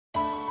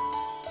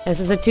This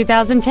is a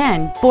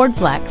 2010 Ford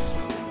Flex.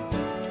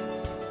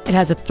 It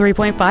has a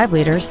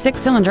 3.5-liter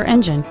six-cylinder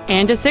engine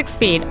and a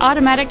 6-speed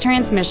automatic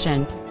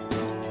transmission.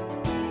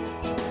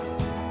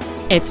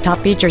 Its top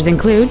features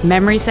include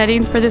memory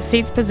settings for the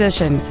seat's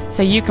positions,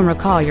 so you can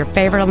recall your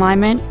favorite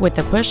alignment with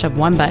the push of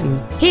one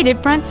button. Heated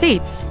front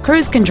seats,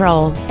 cruise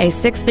control, a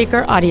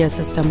 6-speaker audio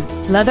system,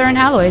 leather and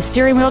alloy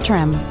steering wheel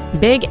trim,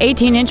 big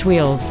 18-inch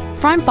wheels,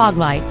 front fog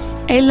lights,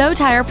 a low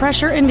tire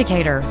pressure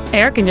indicator,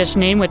 air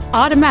conditioning with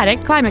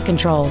automatic climate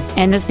control,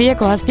 and this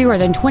vehicle has fewer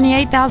than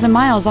 28,000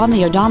 miles on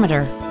the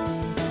odometer.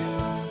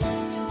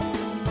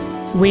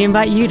 We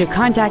invite you to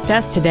contact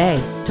us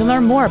today to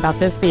learn more about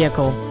this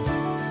vehicle.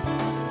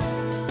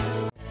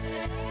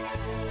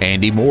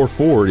 Andy Mohr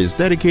Ford is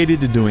dedicated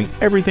to doing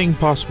everything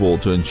possible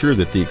to ensure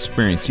that the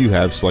experience you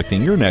have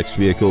selecting your next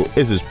vehicle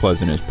is as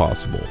pleasant as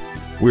possible.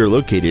 We are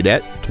located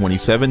at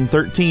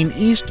 2713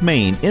 East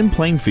Main in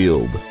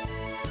Plainfield.